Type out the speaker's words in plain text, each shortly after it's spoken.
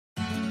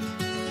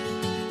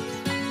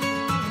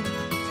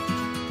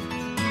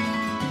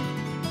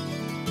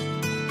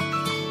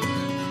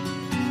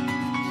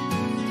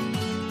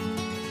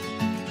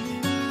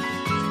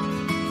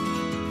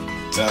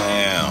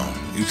Damn,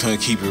 you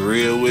couldn't keep it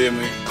real with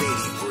me?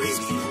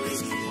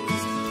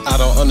 I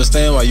don't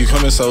understand why you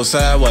coming so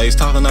sideways,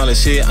 talking all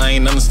this shit, I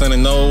ain't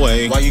understanding no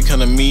way. Why you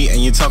come to me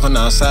and you talking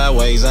all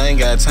sideways? I ain't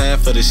got time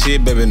for this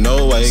shit, baby,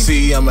 no way.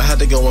 See, I'ma have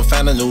to go and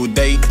find a new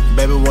date.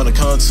 Baby wanna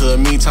come to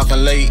me talking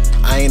late,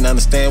 I ain't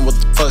understand what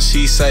the fuck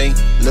she say.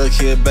 Look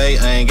here, babe,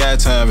 I ain't got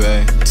time,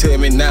 babe. Tell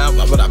me now,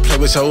 why would I play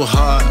with your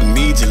heart? I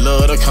need your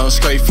love to come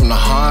straight from the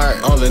heart.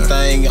 Only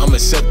thing, I'ma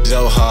accept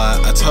your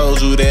heart. I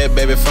told you that,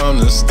 baby, from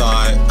the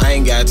start. I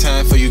ain't got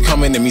time for you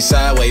coming at me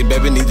sideways.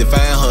 Baby need to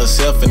find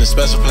herself in a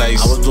special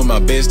place. I was doing my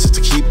best just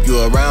to keep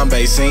you around,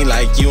 babe. Seem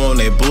like you on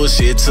that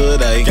bullshit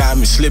today. Got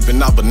me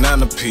slipping off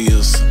banana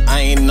peels. I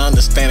ain't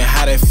understanding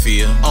how that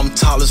feel. I'm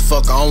tall as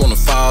fuck, I don't wanna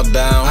fall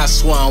down. I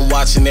swear I'm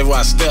watching everywhere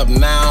I step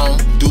now.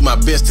 Do my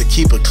best to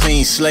keep a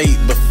clean slate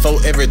before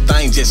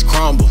everything just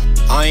crumble.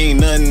 I ain't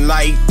nothing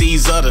like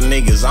these other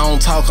niggas. I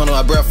don't talk under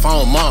my breath, I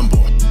don't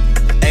mumble.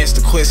 Ask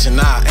the question,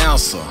 I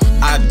answer.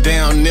 I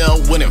damn near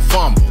wouldn't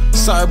fumble.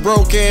 Sorry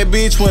broke ass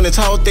bitch when they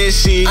talk that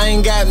shit. I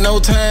ain't got no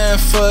time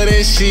for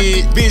that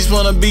shit. Bitch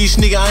wanna beach,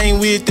 nigga, I ain't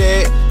with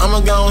that.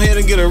 I'ma go ahead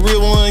and get a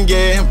real one,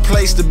 yeah.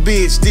 Place the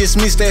bitch,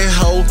 dismiss that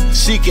hoe.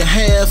 She can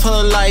have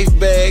her life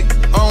back.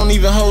 I don't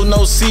even hold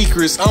no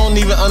secrets. I don't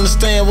even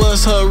understand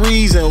what's her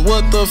reason.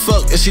 What the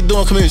fuck is she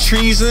doing, committing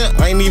treason?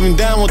 I ain't even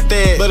down with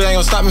that, but it ain't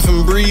gonna stop me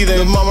from breathing.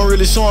 The mama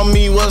really showing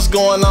me what's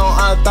going on.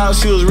 I thought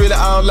she was really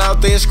all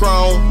out there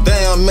strong.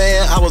 Damn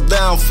man, I was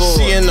down for it.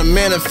 She in the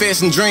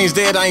manifesting dreams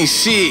that ain't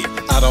shit.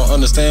 I don't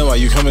understand why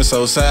you coming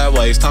so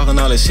sideways, talking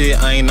all this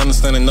shit, I ain't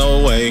understanding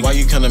no way. Why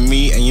you come to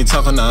me and you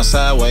talking all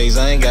sideways?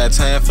 I ain't got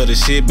time for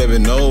this shit, baby,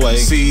 no way.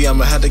 See,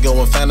 I'ma have to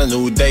go and find a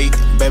new date.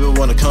 Baby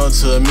wanna come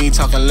to me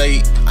talking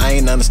late, I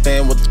ain't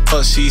understand what the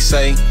fuck she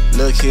say.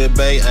 Look here,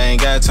 babe, I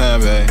ain't got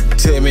time, babe.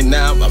 Tell me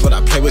now, why would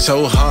I play with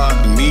your heart?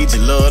 I need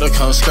your love to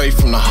come straight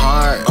from the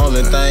heart.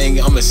 Only thing,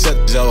 I'ma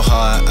accept your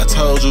heart. I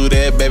told you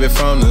that, baby,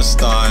 from the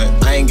start.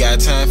 I ain't got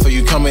time for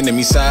you coming to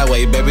me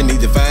sideways. Baby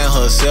need to find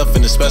herself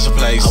in a special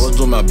place. I was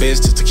doing my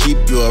best just to keep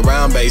you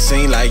around, babe.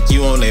 Seem like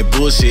you on that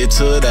bullshit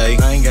today.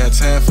 I ain't got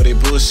time for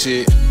that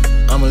bullshit.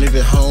 I'ma leave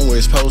it home where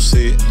it's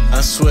posted.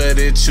 I swear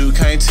that you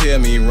can't tell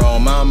me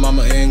wrong. My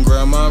mama and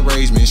grandma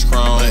raised me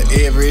strong, but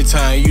every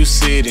time you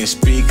sit and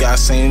speak, I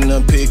seem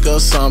to pick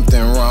up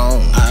something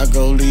wrong. I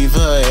go leave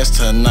her ass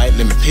tonight.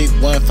 Let me pick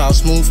one foul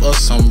smooth or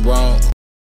some wrong.